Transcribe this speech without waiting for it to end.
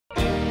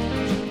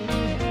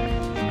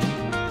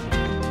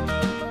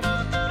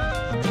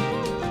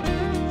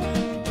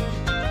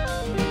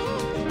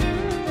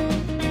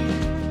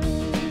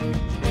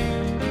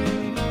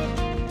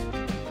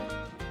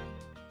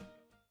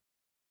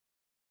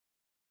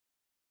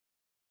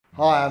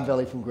Hi, I'm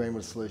Belly from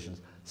Greenwood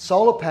Solutions.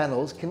 Solar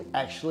panels can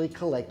actually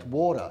collect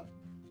water.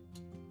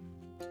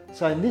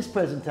 So in this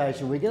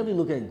presentation, we're going to be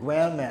looking at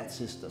ground mount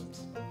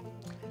systems.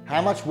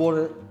 How much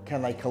water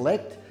can they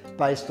collect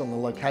based on the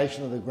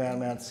location of the ground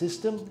mount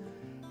system?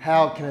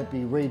 How can it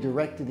be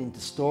redirected into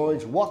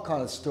storage? What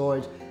kind of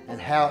storage and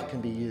how it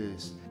can be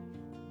used?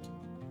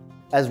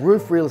 As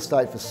roof real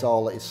estate for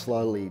solar is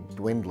slowly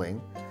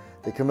dwindling,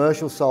 the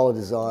commercial solar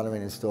designer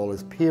and installer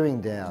is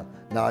peering down,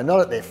 no, not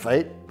at their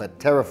feet, but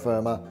terra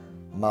firma,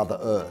 Mother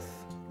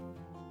Earth.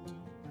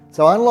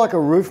 So unlike a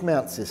roof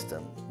mount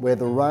system, where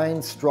the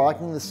rain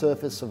striking the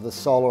surface of the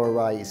solar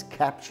array is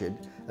captured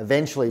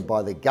eventually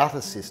by the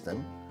gutter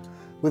system,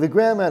 with a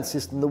ground mount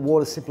system the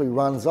water simply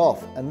runs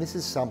off, and this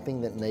is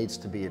something that needs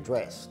to be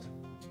addressed.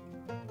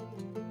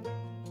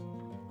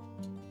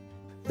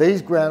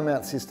 These ground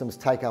mount systems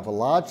take up a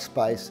large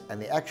space and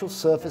the actual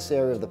surface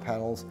area of the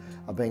panels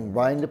are being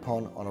rained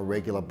upon on a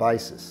regular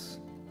basis.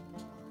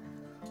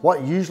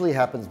 What usually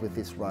happens with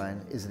this rain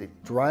is that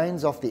it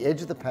drains off the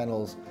edge of the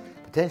panels,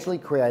 potentially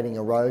creating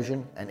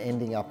erosion and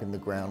ending up in the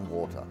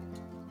groundwater.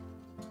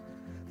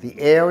 The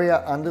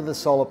area under the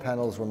solar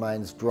panels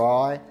remains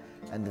dry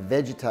and the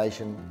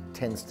vegetation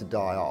tends to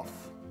die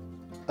off.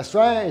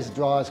 Australia is the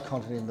driest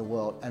continent in the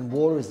world and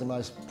water is the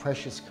most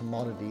precious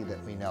commodity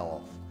that we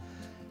know of.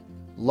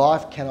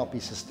 Life cannot be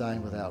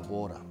sustained without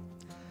water.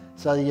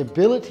 So the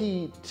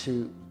ability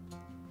to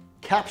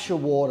capture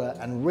water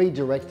and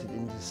redirect it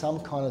into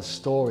some kind of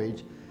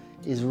storage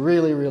is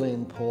really, really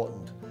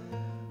important.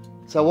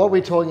 So what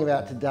we're talking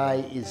about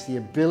today is the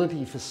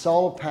ability for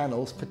solar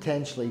panels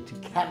potentially to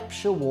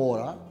capture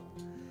water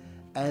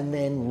and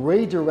then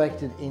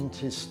redirect it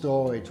into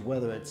storage,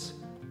 whether it's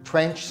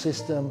trench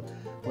system,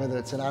 whether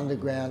it's an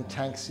underground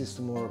tank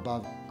system or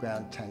above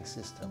ground tank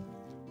system.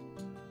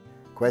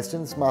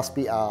 Questions must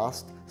be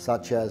asked,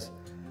 such as,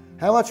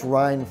 how much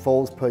rain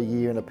falls per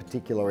year in a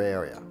particular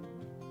area?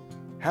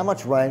 How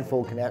much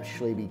rainfall can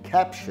actually be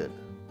captured?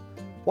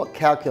 What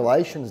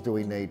calculations do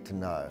we need to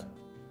know?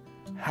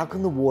 How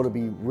can the water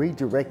be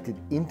redirected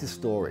into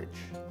storage?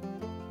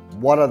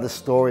 What are the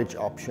storage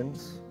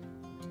options?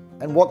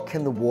 And what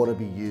can the water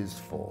be used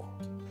for?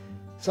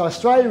 So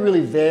Australia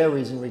really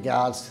varies in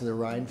regards to the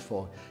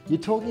rainfall. You're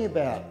talking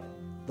about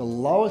the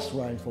lowest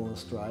rainfall in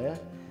Australia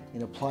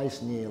in a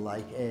place near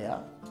Lake Eyre,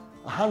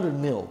 100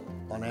 mil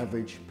on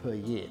average per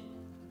year.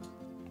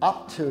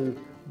 Up to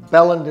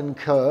Ballindon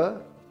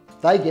Kerr,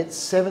 they get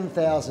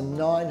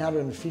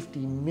 7,950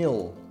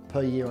 mil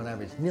per year on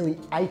average, nearly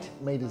 8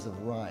 metres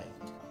of rain.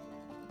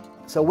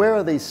 So where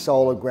are these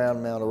solar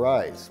ground mount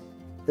arrays?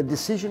 The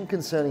decision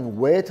concerning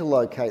where to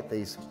locate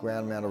these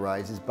ground mount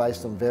arrays is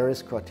based on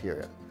various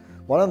criteria.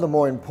 One of the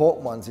more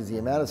important ones is the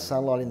amount of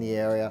sunlight in the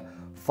area,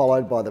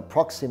 followed by the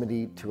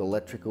proximity to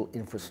electrical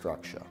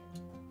infrastructure.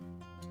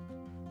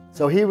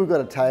 So here we've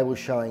got a table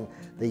showing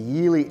the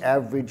yearly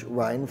average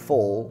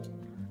rainfall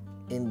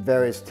in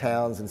various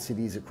towns and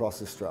cities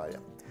across Australia.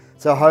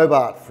 So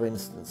Hobart, for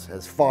instance,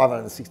 has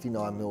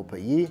 569 mil per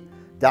year,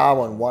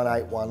 Darwin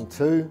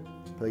 1812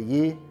 per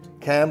year,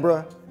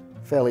 Canberra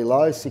fairly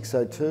low,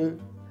 602,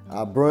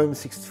 Broome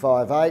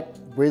 658,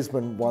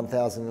 Brisbane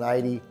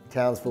 1080,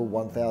 Townsville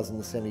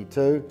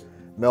 1072,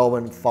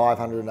 Melbourne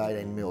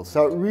 518 mil.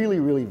 So it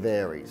really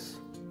varies.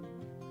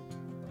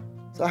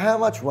 So how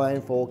much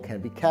rainfall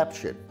can be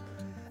captured?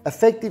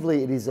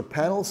 Effectively, it is a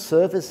panel's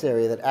surface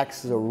area that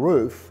acts as a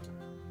roof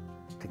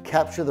to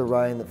capture the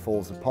rain that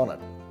falls upon it.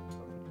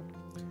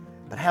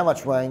 But how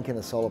much rain can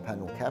a solar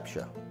panel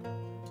capture?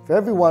 For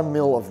every 1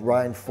 mil of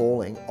rain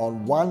falling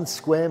on 1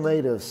 square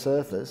metre of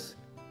surface,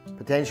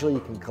 potentially you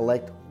can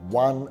collect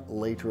 1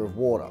 litre of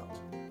water.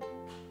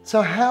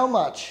 So how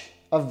much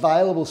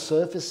available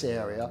surface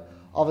area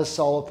of a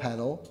solar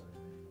panel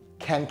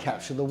can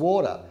capture the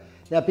water?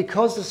 Now,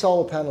 because the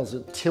solar panels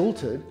are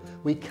tilted,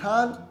 we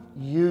can't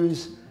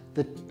use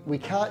the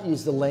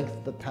length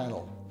of the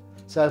panel.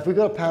 So if we've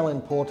got a panel in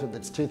portrait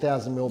that's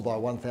 2,000 mil by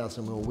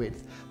 1,000 mil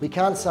width, we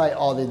can't say,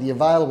 oh, the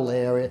available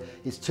area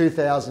is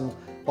 2,000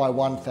 by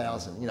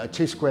 1,000,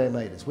 2 square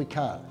metres. We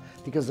can't,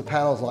 because the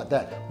panel's like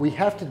that. We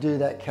have to do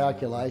that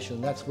calculation,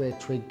 and that's where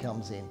trig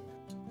comes in.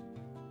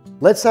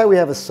 Let's say we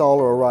have a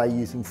solar array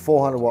using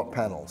 400 watt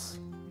panels.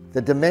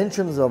 The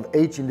dimensions of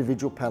each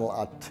individual panel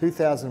are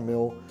 2,000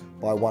 mil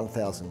by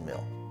 1,000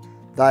 mil.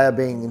 They are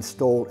being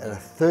installed at a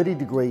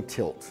 30-degree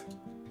tilt.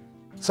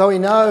 So we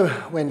know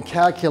when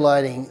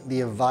calculating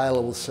the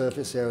available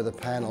surface area of the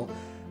panel,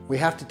 we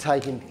have to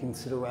take into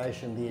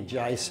consideration the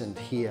adjacent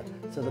here.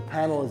 So the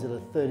panel is at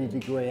a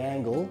 30-degree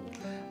angle,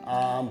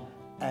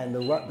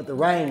 but the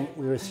rain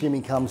we're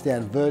assuming comes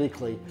down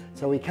vertically.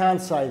 So we can't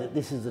say that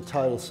this is the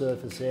total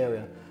surface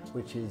area,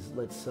 which is,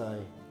 let's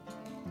say,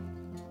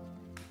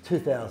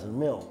 2,000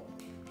 mil.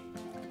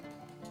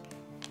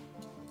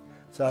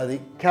 So the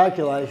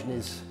calculation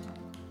is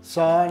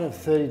sine of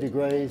 30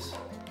 degrees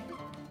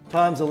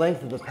times the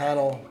length of the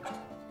panel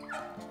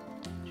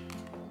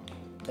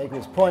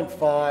equals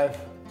 0.5,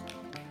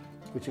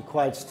 which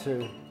equates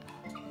to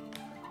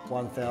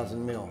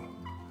 1,000 mil.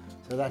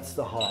 So that's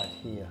the height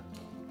here.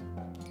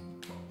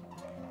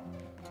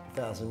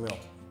 1,000 mil.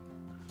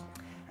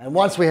 And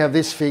once we have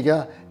this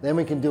figure, then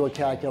we can do a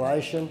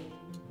calculation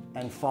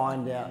and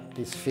find out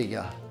this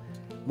figure.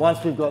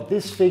 Once we've got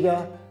this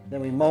figure,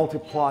 then we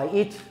multiply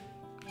it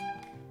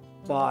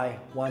by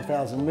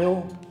 1,000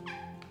 mil,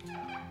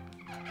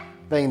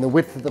 being the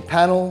width of the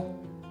panel,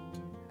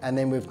 and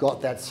then we've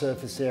got that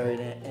surface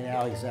area in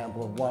our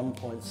example of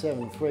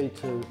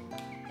 1.732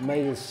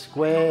 meters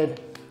squared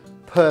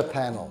per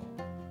panel.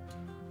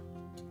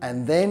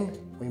 And then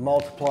we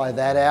multiply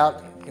that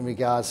out in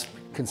regards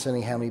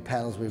concerning how many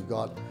panels we've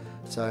got.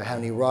 So how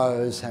many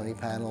rows, how many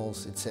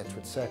panels, etc.,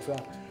 etc.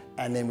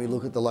 And then we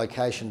look at the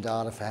location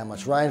data for how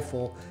much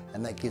rainfall,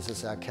 and that gives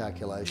us our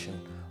calculation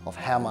of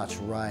how much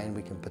rain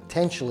we can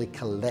potentially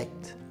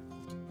collect.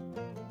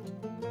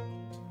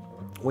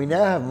 We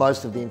now have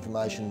most of the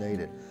information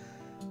needed.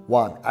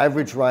 1.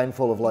 Average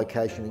rainfall of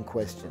location in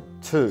question.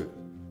 2.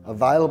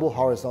 Available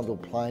horizontal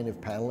plane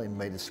of panel in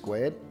metres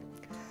squared.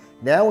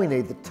 Now we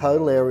need the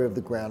total area of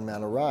the ground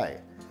mount array.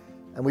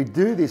 And we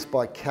do this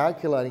by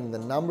calculating the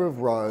number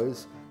of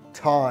rows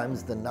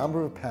times the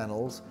number of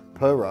panels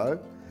per row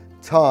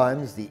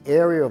times the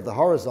area of the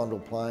horizontal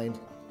plane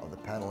of the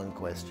panel in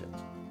question.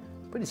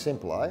 Pretty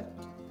simple, eh?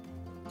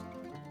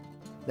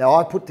 Now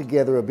I put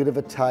together a bit of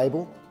a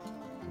table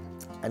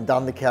and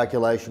done the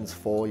calculations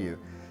for you.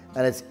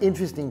 And it's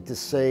interesting to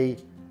see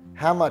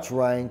how much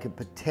rain could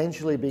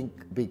potentially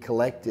be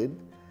collected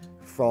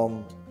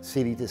from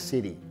city to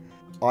city.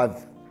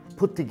 I've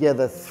put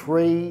together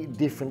 3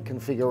 different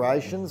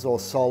configurations or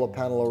solar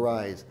panel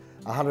arrays: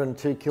 a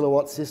 102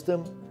 kilowatt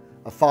system,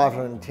 a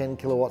 510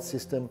 kilowatt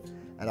system,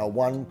 and a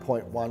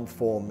 1.14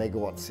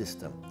 megawatt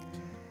system.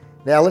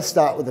 Now let's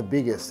start with the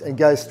biggest and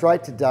go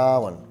straight to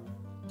Darwin.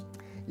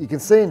 You can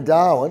see in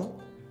Darwin,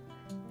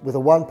 with a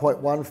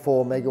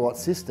 1.14 megawatt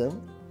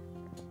system,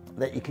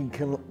 that you can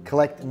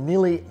collect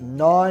nearly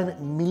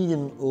 9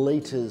 million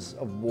litres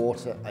of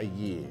water a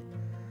year,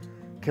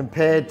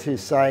 compared to,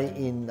 say,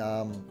 in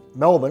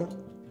Melbourne,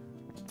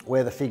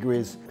 where the figure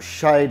is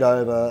shade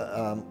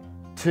over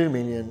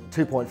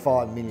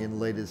 2.5 million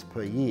litres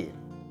per year.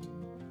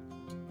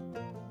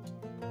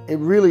 It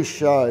really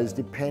shows,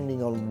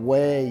 depending on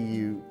where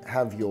you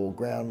have your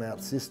ground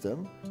mount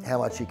system, how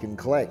much you can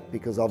collect,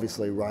 because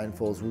obviously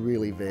rainfalls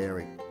really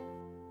vary.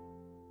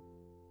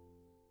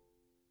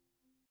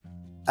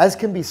 As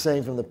can be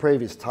seen from the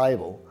previous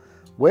table,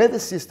 where the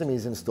system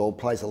is installed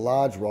plays a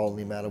large role in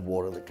the amount of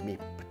water that can be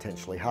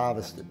potentially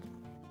harvested.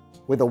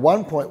 With a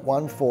 1.14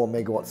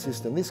 megawatt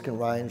system, this can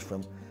range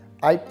from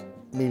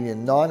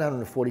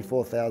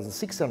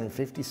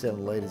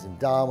 8,944,657 litres in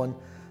Darwin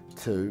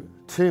to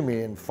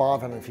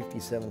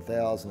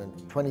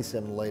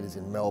 2,557,027 litres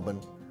in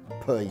Melbourne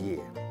per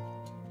year.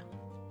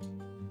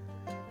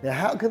 Now,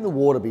 how can the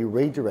water be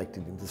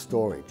redirected into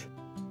storage?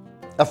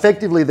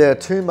 Effectively, there are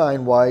 2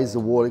 main ways the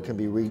water can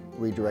be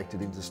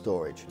redirected into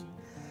storage.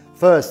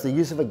 First, the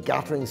use of a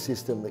guttering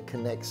system that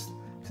connects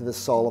to the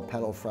solar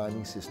panel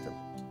framing system.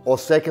 Or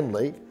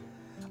secondly,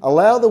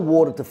 allow the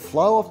water to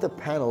flow off the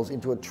panels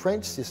into a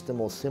trench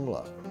system or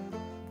similar.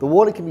 The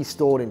water can be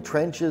stored in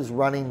trenches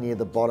running near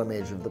the bottom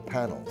edge of the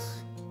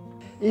panels.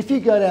 If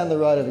you go down the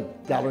road of a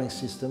guttering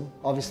system,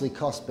 obviously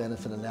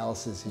cost-benefit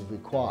analysis is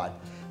required.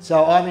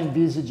 So I'm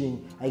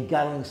envisaging a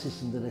guttering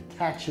system that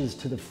attaches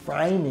to the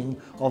framing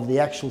of the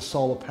actual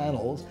solar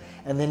panels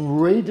and then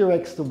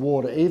redirects the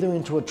water either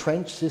into a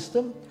trench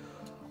system,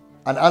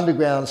 an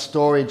underground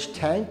storage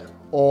tank,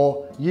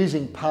 or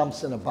using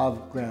pumps and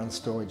above ground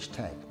storage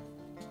tank.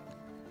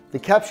 The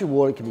captured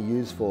water can be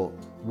used for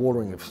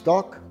watering of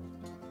stock,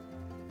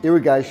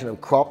 irrigation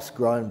of crops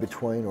grown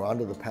between or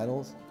under the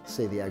panels,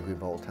 see the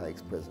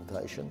agrivoltaics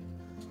presentation,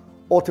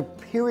 or to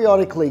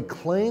periodically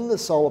clean the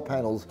solar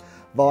panels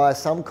via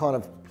some kind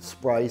of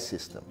spray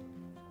system.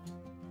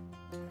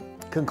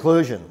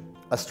 Conclusion: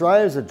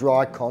 Australia is a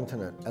dry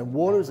continent and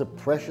water is a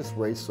precious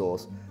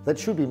resource that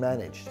should be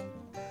managed.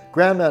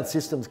 Ground mount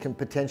systems can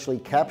potentially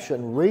capture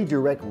and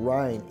redirect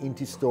rain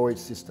into storage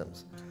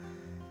systems.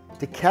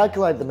 To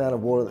calculate the amount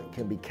of water that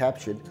can be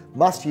captured,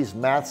 must use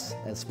maths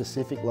and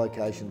specific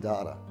location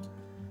data.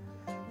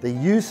 The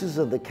uses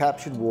of the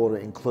captured water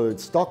include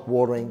stock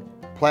watering,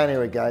 plant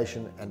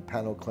irrigation, and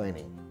panel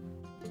cleaning.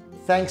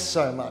 Thanks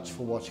so much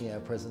for watching our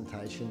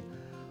presentation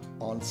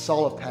on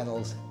solar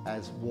panels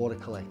as water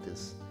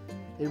collectors.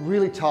 It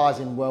really ties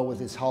in well with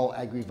this whole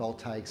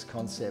agrivoltaics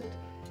concept.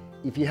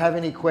 If you have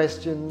any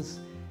questions,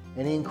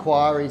 any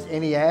inquiries,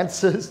 any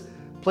answers,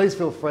 please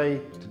feel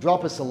free to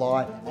drop us a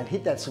line and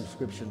hit that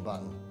subscription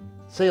button.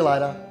 See you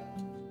later.